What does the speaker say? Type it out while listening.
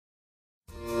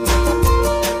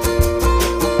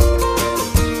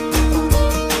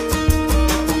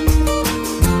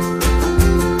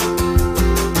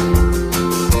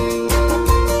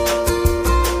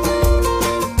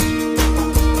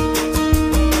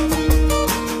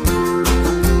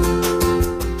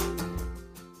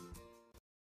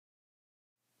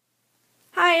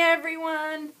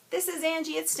everyone, this is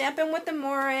Angie at Stampin' with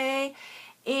Amore,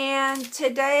 and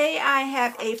today I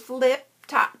have a flip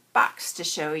top box to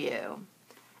show you.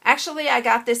 Actually, I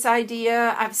got this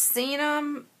idea. I've seen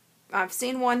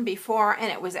one before,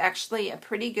 and it was actually a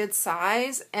pretty good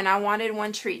size, and I wanted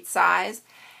one treat size,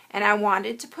 and I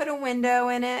wanted to put a window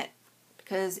in it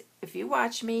because if you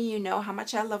watch me, you know how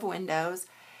much I love windows.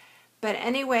 But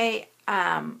anyway,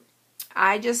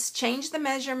 I just changed the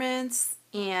measurements,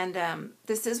 and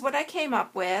this is what I came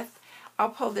up with. I'll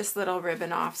pull this little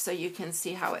ribbon off so you can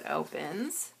see how it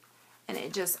opens, and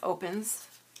it just opens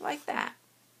like that.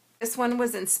 This one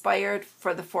was inspired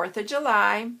for the 4th of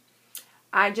July.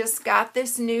 I just got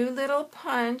this new little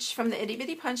punch from the Itty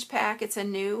Bitty Punch Pack. It's a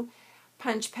new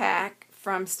punch pack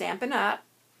from Stampin'Up.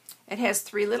 It has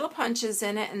 3 little punches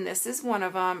in it, and this is one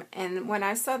of them. And when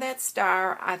I saw that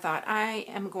star, I thought I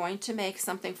am going to make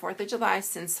something 4th of July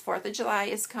since 4th of July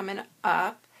is coming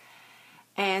up.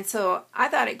 And so I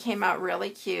thought it came out really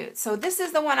cute. So this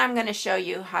is the one I'm going to show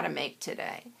you how to make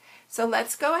today. So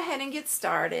let's go ahead and get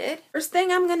started. First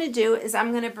thing I'm going to do is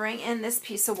I'm going to bring in this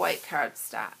piece of white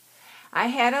cardstock. I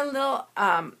had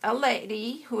a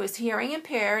lady who is hearing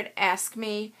impaired ask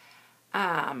me,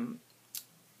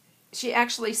 she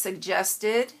actually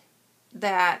suggested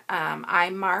that I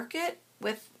mark it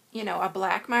with, a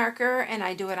black marker, and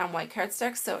I do it on white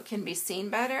cardstock so it can be seen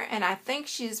better. And I think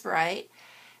she's right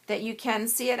that you can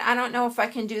see it. I don't know if I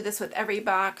can do this with every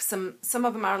box. Some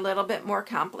of them are a little bit more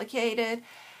complicated,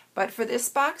 but for this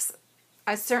box,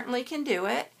 I certainly can do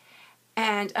it.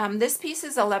 And this piece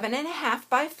is 11.5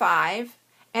 by 5,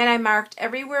 and I marked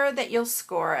everywhere that you'll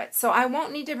score it. So I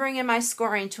won't need to bring in my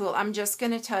scoring tool. I'm just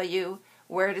going to tell you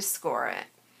where to score it.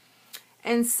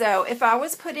 And so if I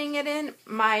was putting it in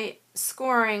my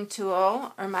scoring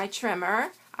tool or my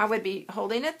trimmer, I would be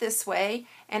holding it this way,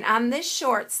 and on this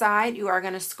short side you are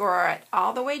going to score it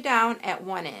all the way down at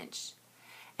 1 inch,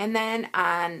 and then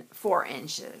on 4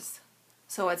 inches.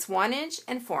 So it's 1 inch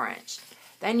and 4 inch.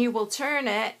 Then you will turn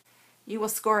it, you will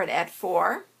score it at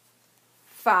 4,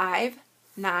 5,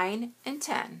 9, and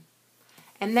 10.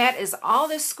 And that is all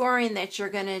the scoring that you're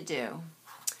going to do.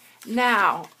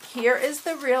 Now, here is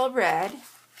the real red,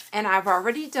 and I've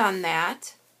already done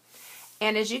that.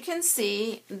 And as you can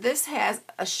see, this has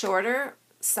a shorter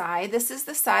side. This is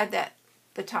the side that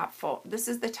the top this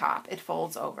is the top, it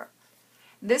folds over.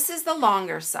 This is the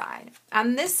longer side.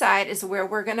 On this side is where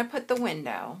we're going to put the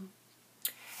window.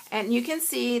 And you can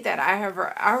see that I have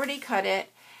already cut it.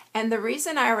 And the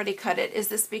reason I already cut it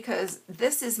is because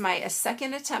this is my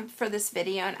second attempt for this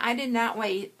video, and I did not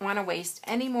want to waste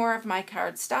any more of my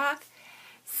cardstock.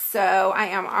 So I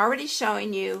am already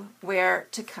showing you where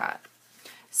to cut.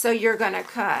 So you're going to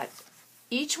cut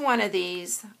each one of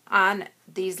these on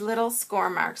these little score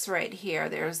marks right here.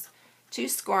 There's 2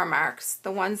 score marks,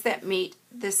 the ones that meet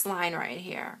this line right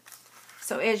here.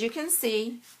 So as you can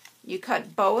see, you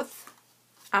cut both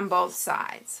on both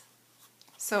sides.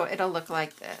 So it'll look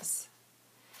like this.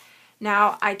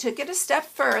 Now I took it a step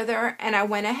further, and I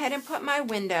went ahead and put my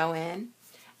window in,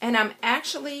 and I'm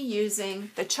actually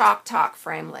using the Chalk Talk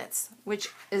framelits, which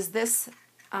is this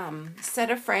set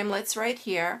of framelits right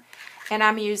here, and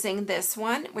I'm using this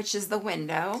one, which is the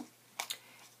window,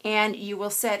 and you will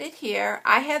set it here.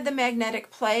 I have the magnetic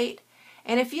plate,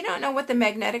 and if you don't know what the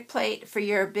magnetic plate for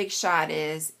your big shot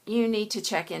is, you need to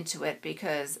check into it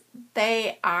because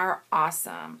they are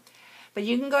awesome. But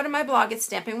you can go to my blog at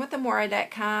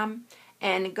stampinwithamore.com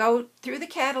and go through the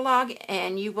catalog,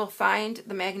 and you will find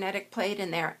the magnetic plate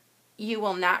in there. You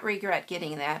will not regret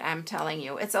getting that, I'm telling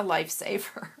you. It's a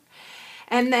lifesaver.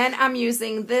 And then I'm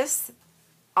using this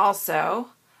also,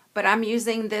 but I'm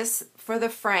using this for the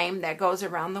frame that goes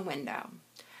around the window.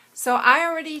 So I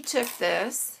already took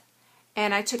this,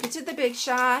 and I took it to the Big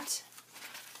Shot,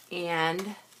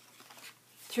 and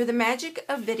through the magic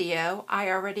of video, I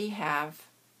already have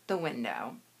the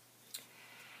window.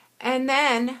 And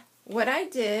then what I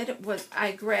did was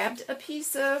I grabbed a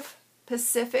piece of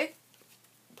Pacific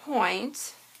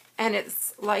Point, and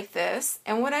it's like this,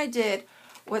 and what I did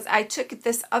was I took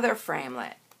this other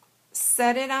framelit,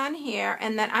 set it on here,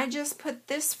 and then I just put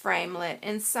this framelit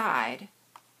inside.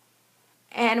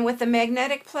 And with the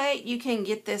magnetic plate, you can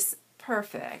get this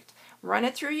perfect. Run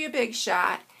it through your Big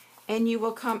Shot, and you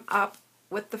will come up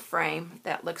with the frame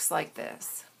that looks like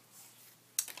this.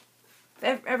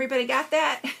 Everybody got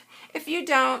that? If you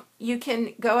don't, you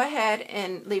can go ahead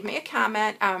and leave me a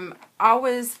comment. I'm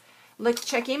always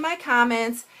checking my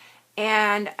comments,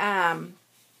 and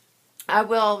I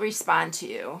will respond to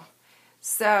you.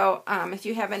 So if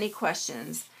you have any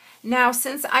questions. Now,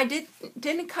 since I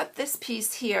didn't cut this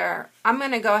piece here, I'm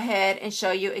going to go ahead and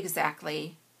show you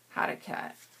exactly how to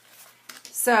cut.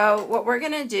 So what we're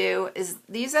going to do is,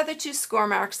 these are the two score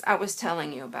marks I was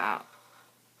telling you about.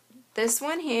 This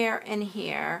one here and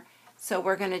here. So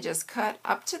we're going to just cut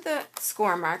up to the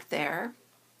score mark there,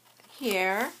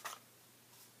 here,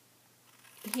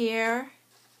 here,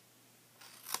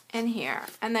 and here.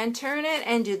 And then turn it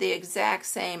and do the exact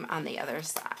same on the other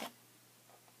side.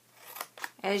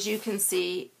 As you can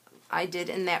see, I did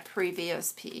in that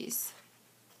previous piece.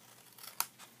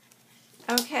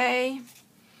 Okay.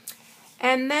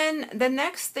 And then the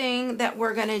next thing that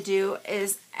we're going to do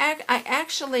is, I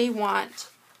actually want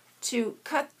to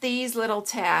cut these little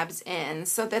tabs in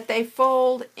so that they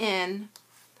fold in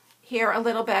here a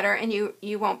little better and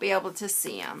you won't be able to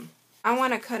see them. I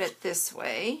want to cut it this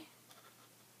way.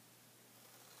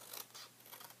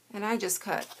 And I just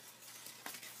cut,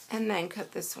 and then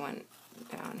cut this one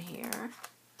down here.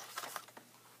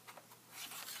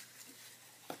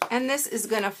 And this is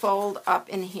going to fold up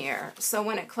in here. So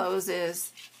when it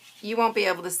closes, you won't be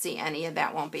able to see any of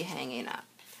that, won't be hanging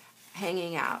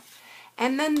out.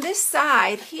 And then this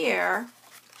side here,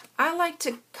 I like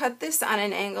to cut this on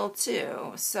an angle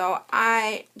too. So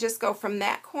I just go from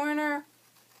that corner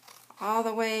all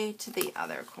the way to the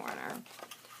other corner.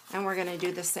 And we're going to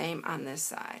do the same on this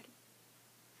side.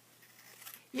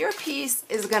 Your piece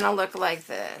is going to look like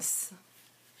this.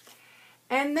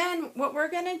 And then what we're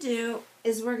going to do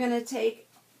is we're going to take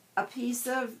a piece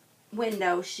of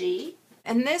window sheet.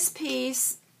 And this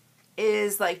piece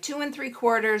is like 2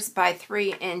 3/4 by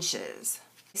 3 inches.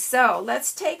 So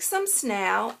let's take some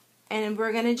snail and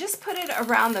we're going to just put it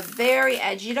around the very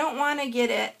edge. You don't want to get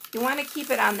it, you want to keep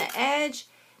it on the edge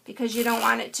because you don't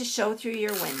want it to show through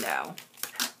your window.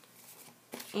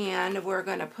 And we're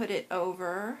going to put it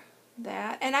over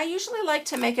that. And I usually like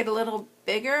to make it a little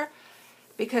bigger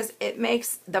because it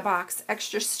makes the box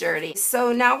extra sturdy.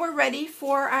 So now we're ready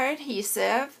for our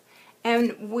adhesive,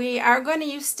 and we are going to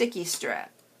use sticky strip.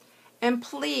 And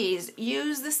please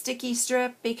use the sticky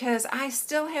strip because I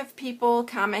still have people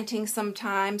commenting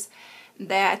sometimes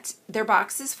that their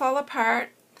boxes fall apart,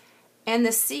 and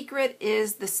the secret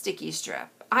is the sticky strip.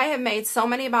 I have made so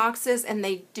many boxes and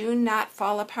they do not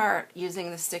fall apart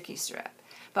using the sticky strip.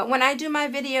 But when I do my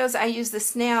videos, I use the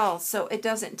snail so it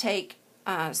doesn't take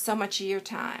so much of your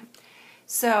time.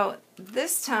 So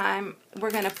this time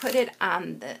we're going to put it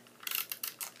on the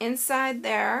inside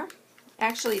there.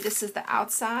 Actually, this is the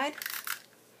outside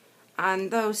on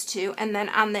those two, and then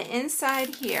on the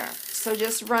inside here. So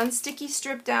just run sticky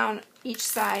strip down each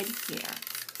side here.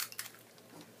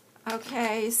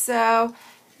 Okay, so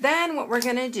then what we're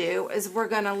going to do is we're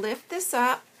going to lift this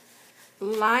up,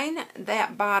 line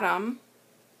that bottom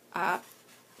up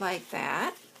like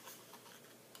that,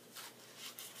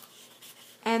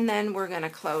 and then we're going to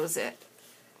close it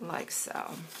like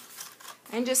so.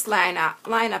 And just line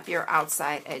up your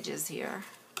outside edges here.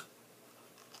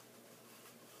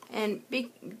 And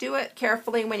do it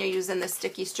carefully when you're using the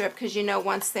sticky strip because you know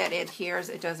once that adheres,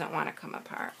 it doesn't want to come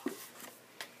apart.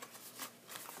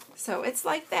 So it's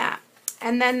like that.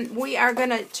 And then we are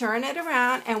going to turn it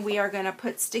around and we are going to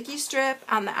put sticky strip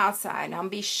on the outside. Now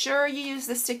be sure you use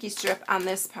the sticky strip on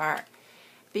this part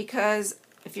because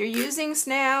if you're using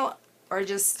snail or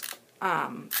just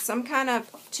some kind of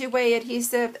two-way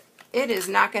adhesive, it is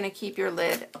not going to keep your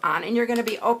lid on and you're going to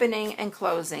be opening and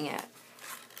closing it.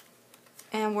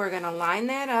 And we're going to line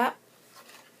that up.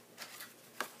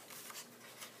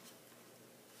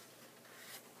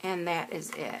 And that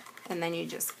is it. And then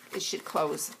it should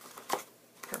close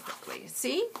perfectly.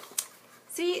 See?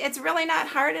 See, it's really not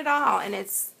hard at all, and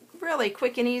it's really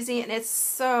quick and easy, and it's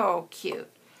so cute.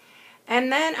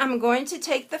 And then I'm going to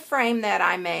take the frame that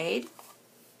I made,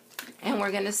 and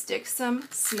we're going to stick some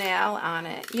snail on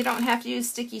it. You don't have to use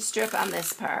sticky strip on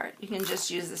this part. You can just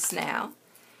use the snail.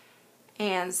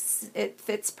 And it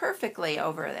fits perfectly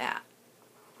over that.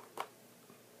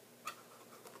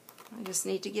 I just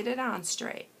need to get it on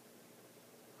straight.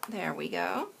 There we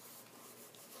go.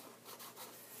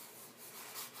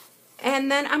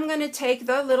 And then I'm going to take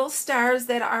the little stars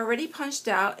that are already punched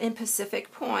out in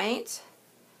Pacific Point,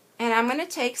 and I'm going to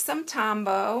take some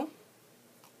Tombow,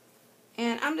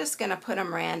 and I'm just going to put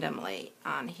them randomly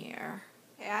on here.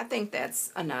 Yeah, I think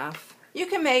that's enough. You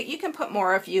can put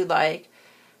more if you like,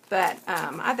 but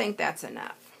I think that's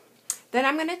enough. Then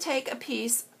I'm going to take a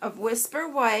piece of Whisper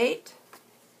White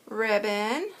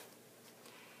ribbon,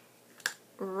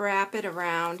 wrap it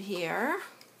around here,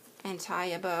 and tie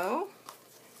a bow.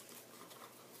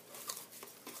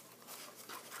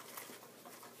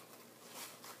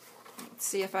 Let's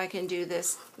see if I can do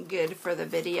this good for the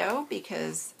video,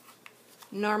 because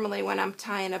normally when I'm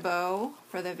tying a bow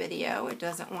for the video, it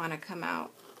doesn't want to come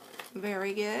out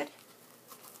very good.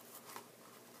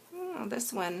 Oh,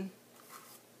 this one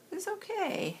is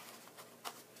okay.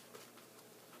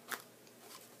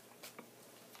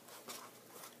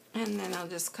 And then I'll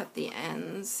just cut the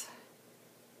ends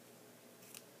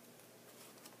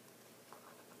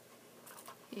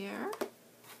here.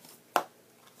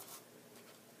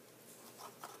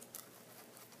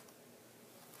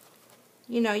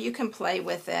 You know, you can play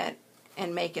with it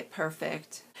and make it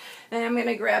perfect. And I'm going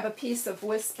to grab a piece of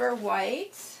Whisper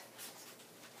White.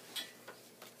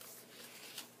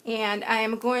 And I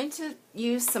am going to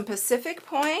use some Pacific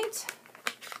Point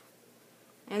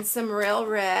and some Real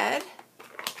Red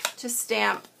to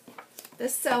stamp the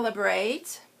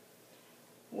Celebrate,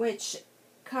 which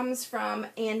comes from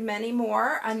And Many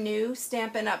More, a new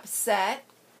Stampin' Up set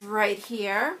right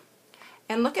here.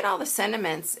 And look at all the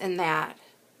sentiments in that.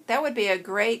 That would be a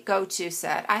great go-to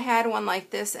set. I had one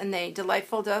like this and they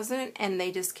Delightful Dozen and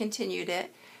they discontinued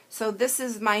it. So this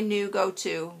is my new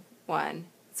go-to one.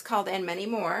 It's called And Many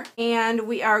More. And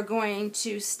we are going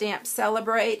to stamp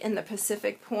Celebrate in the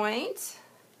Pacific Point.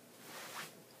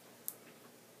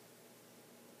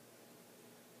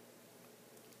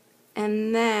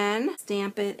 And then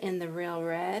stamp it in the Real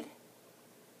Red.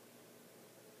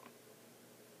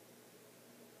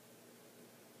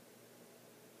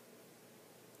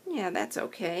 Yeah, that's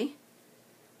okay.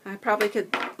 I probably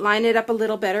could line it up a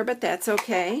little better, but that's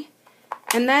okay.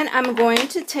 And then I'm going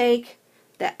to take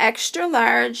the extra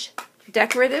large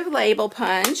decorative label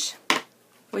punch,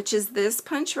 which is this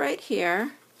punch right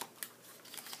here,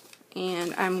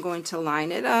 and I'm going to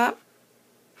line it up,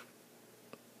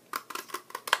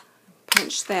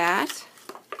 punch that,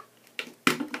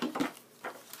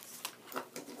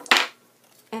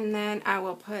 and then I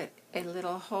will put a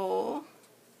little hole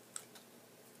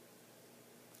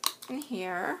in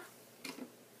here.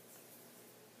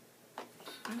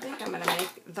 I think I'm going to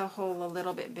make the hole a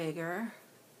little bit bigger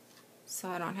so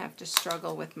I don't have to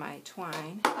struggle with my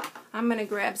twine. I'm going to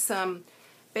grab some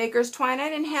baker's twine. I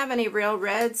didn't have any Real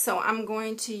Red, so I'm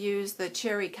going to use the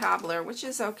Cherry Cobbler, which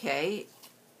is okay.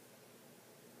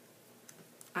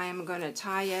 I am going to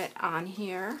tie it on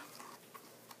here.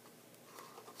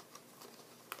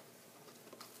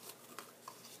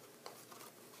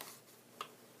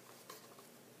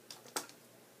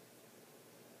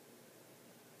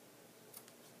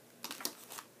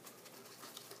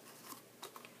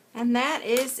 And that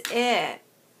is it.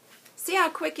 See how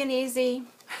quick and easy?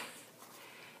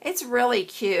 It's really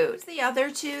cute. The other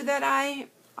two that I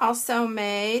also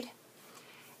made.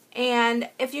 And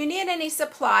if you need any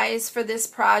supplies for this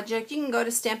project, you can go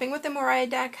to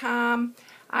stampingwiththemariah.com.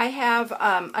 I have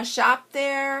a shop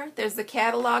there. There's the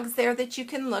catalogs there that you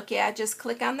can look at. Just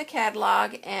click on the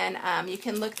catalog and you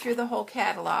can look through the whole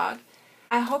catalog.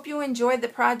 I hope you enjoyed the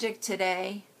project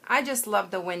today. I just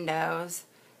love the windows.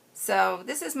 So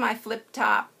this is my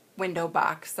flip-top window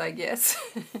box, I guess.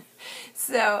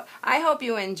 So I hope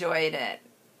you enjoyed it.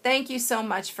 Thank you so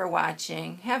much for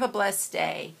watching. Have a blessed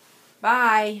day.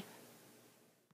 Bye.